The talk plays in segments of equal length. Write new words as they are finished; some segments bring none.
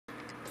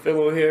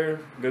Philo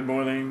here. Good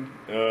morning.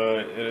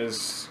 It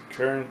is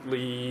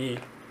currently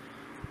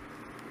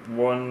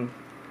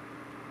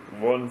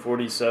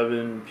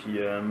 1:47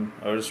 p.m.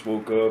 I just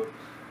woke up,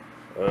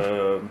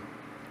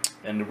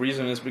 and the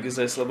reason is because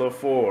I slept at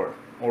 4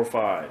 or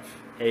 5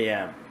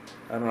 a.m.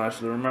 I don't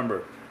actually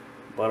remember,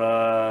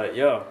 but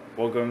yeah.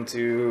 Welcome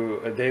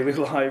to a daily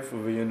life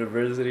of a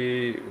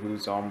university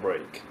who's on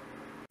break.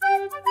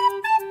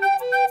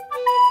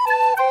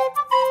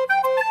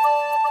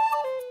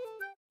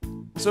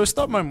 So I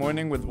start my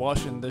morning with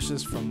washing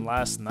dishes from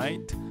last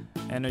night,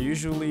 and I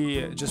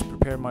usually just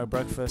prepare my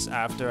breakfast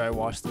after I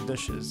wash the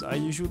dishes. I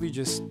usually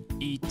just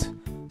eat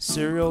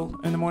cereal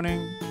in the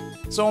morning,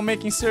 so I'm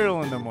making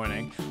cereal in the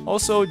morning.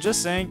 Also,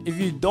 just saying, if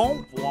you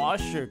don't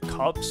wash your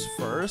cups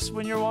first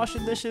when you're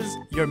washing dishes,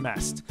 you're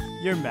messed.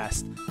 You're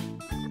messed.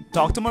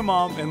 Talk to my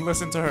mom and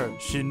listen to her.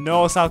 She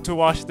knows how to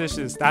wash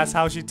dishes. That's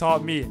how she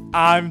taught me.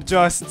 I'm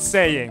just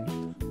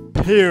saying.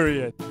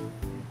 Period.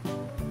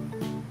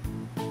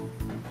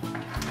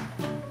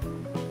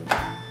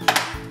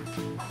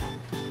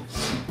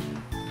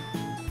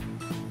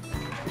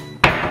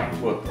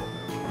 What the?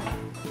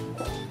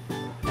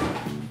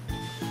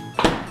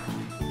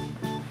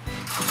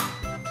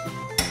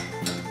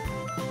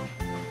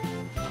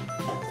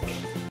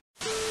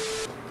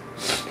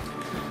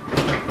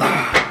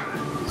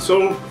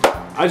 So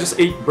I just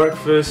ate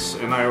breakfast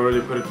and I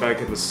already put it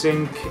back in the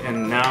sink,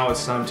 and now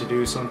it's time to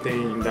do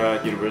something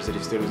that university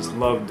students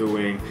love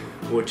doing,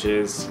 which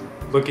is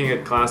looking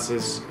at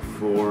classes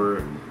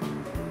for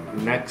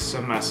next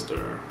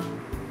semester.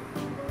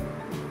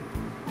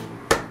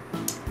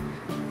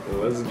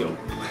 Let's go.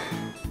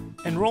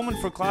 Enrollment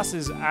for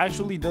classes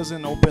actually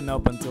doesn't open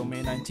up until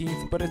May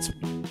 19th, but it's,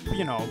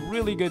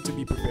 really good to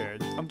be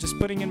prepared. I'm just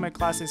putting in my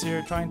classes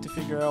here, trying to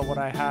figure out what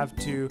I have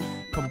to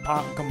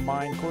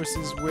combine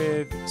courses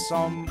with,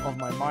 some of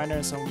my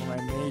minor, some of my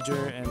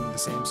major in the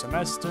same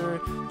semester,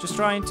 just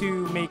trying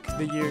to make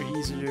the year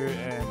easier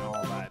and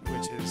all that,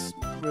 which is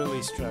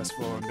really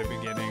stressful in the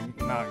beginning,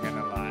 not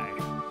gonna lie.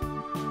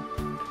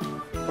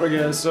 Alright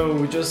guys, so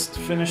we just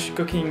finished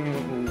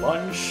cooking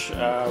lunch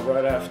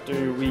right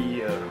after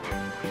we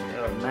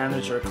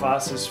manage our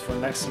classes for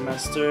next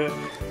semester.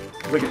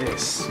 Look at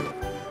this.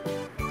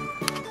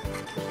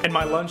 And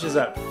my lunch is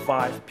at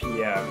 5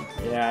 p.m.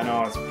 Yeah, I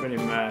know, it's a pretty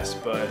mess,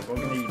 but we're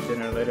gonna eat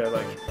dinner later,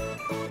 like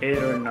 8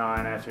 or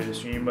 9 after the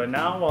stream. But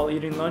now, while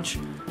eating lunch,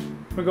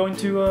 we're going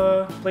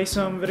to play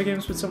some video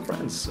games with some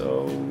friends,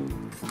 so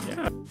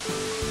yeah.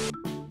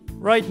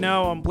 Right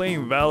now I'm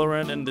playing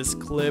Valorant in this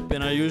clip,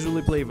 and I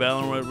usually play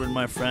Valorant with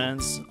my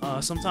friends.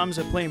 Sometimes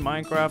I play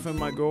Minecraft with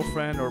my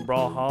girlfriend or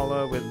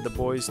Brawlhalla with the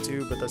boys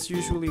too, but that's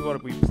usually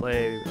what we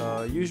play.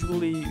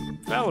 Usually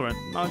Valorant,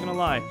 not gonna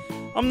lie.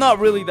 I'm not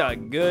really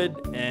that good,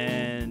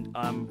 and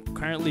I'm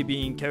currently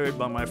being carried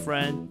by my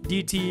friend.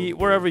 DT,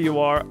 wherever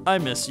you are, I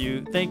miss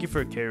you. Thank you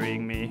for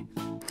carrying me.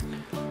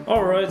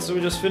 Alright, so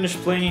we just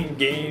finished playing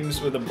games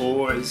with the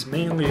boys,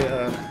 mainly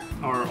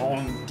our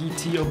own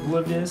DT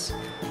Oblivious,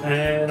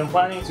 and I'm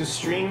planning to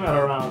stream at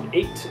around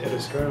 8. It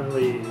is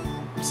currently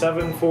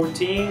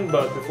 7:14,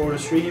 but before the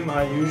stream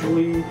I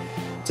usually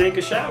take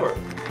a shower.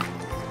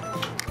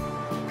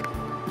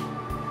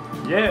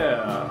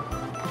 Yeah!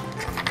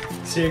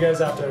 See you guys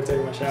after I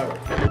take my shower.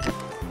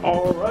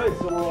 Alright,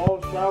 so we're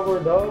all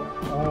showered up.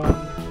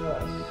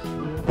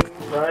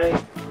 Right?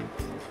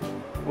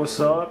 What's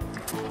up?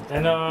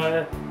 And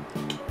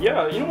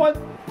yeah, you know what?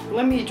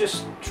 Let me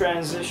just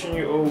transition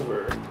you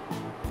over.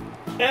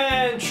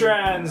 And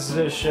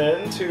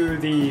transition to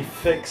the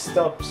fixed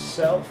up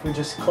self. We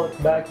just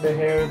clipped back the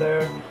hair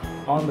there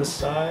on the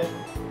side,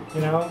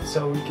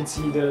 so we can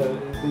see the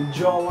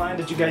jawline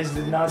that you guys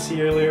did not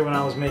see earlier when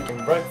I was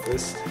making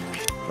breakfast.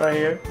 Right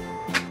here.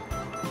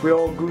 We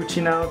all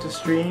Gucci now to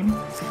stream.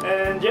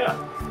 And yeah,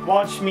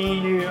 watch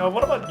me.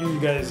 What about you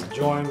guys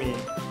join me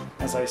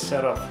as I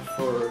set up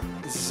for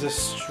the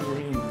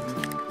stream?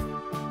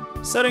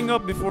 Setting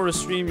up before a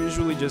stream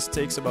usually just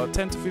takes about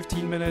 10 to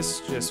 15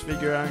 minutes, just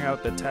figuring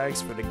out the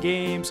tags for the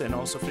games and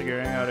also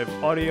figuring out if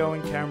audio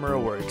and camera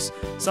works.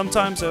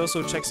 Sometimes I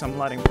also check some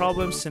lighting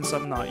problems since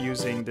I'm not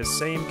using the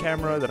same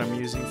camera that I'm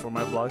using for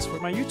my vlogs for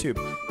my YouTube.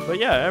 But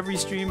yeah, every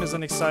stream is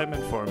an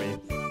excitement for me.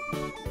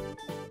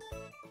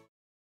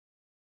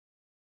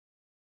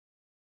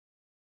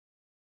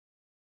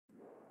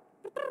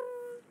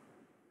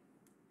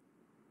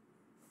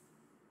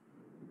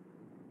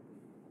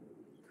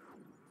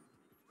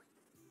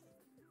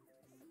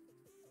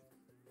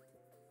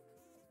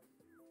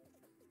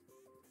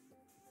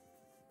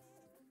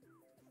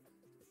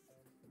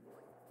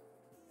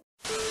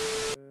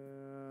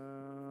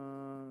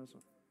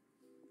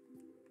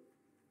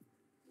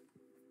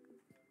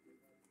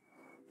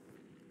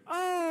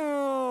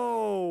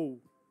 Oh!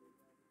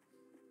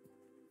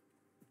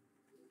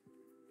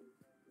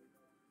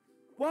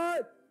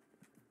 What?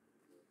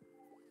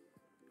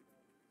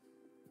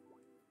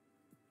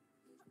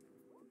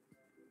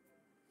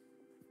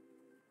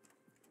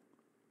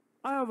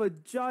 I have a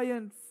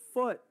giant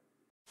foot.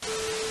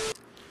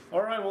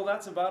 Alright, well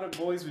that's about it,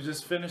 boys. We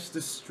just finished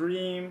the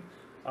stream.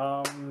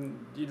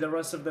 The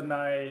rest of the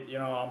night, you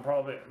know, I'm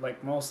probably,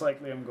 like, most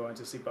likely I'm going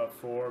to sleep at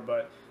 4,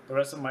 but the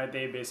rest of my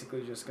day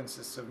basically just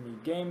consists of me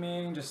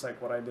gaming, just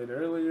like what I did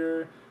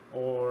earlier,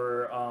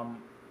 or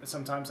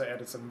sometimes I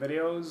edit some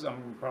videos.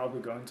 I'm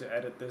probably going to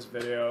edit this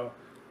video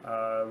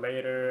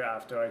later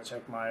after I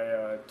check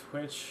my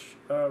Twitch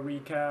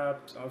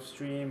recap of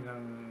stream,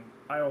 and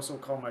I also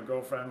call my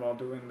girlfriend while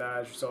doing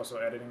that. She's also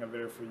editing a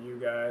video for you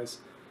guys.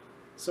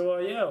 So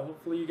yeah,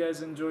 hopefully you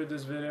guys enjoyed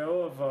this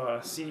video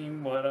of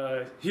seeing what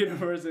a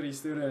university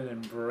student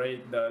in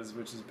break does,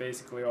 which is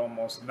basically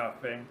almost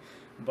nothing.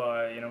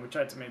 But you know, we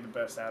tried to make the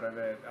best out of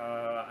it.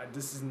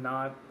 This is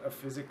not a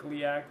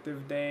physically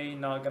active day,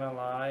 not gonna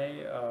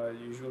lie.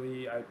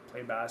 Usually I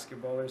play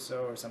basketball or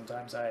so, or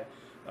sometimes I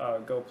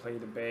go play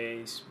the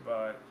bass.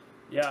 But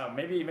yeah,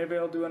 maybe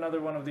I'll do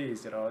another one of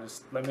these. You know,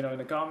 just let me know in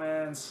the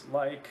comments.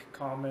 Like,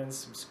 comment,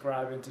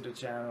 subscribe into the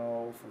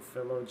channel for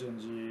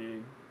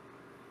FiloGingey.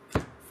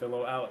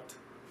 Filo out.